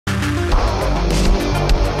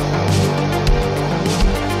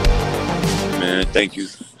Thank you.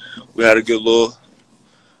 We had a good little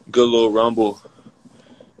rumble.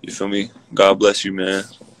 You feel me? God bless you, man.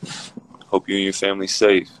 Hope you and your family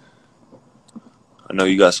safe. I know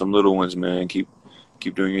you got some little ones, man. Keep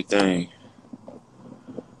doing your thing.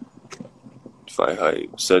 Fight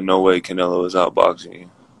hype said no way Canelo is outboxing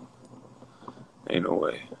you. Ain't no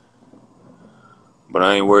way. But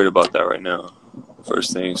I ain't worried about that right now.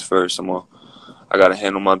 First things first, I gotta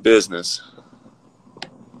handle my business.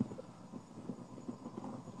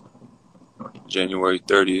 January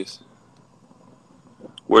 30th.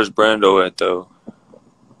 Where's Brando at though?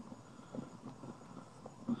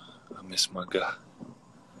 I miss my guy.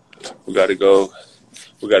 We gotta go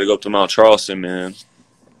up to Mount Charleston, man.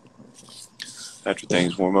 After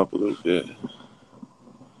things warm up a little bit.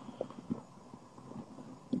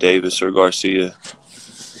 Davis or Garcia.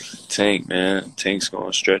 Tank, man. Tank's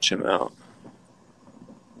gonna stretch him out.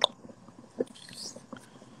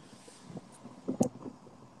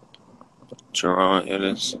 Jerron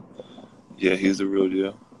Ennis. Yeah, he's the real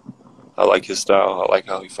deal. I like his style. I like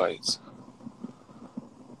how he fights.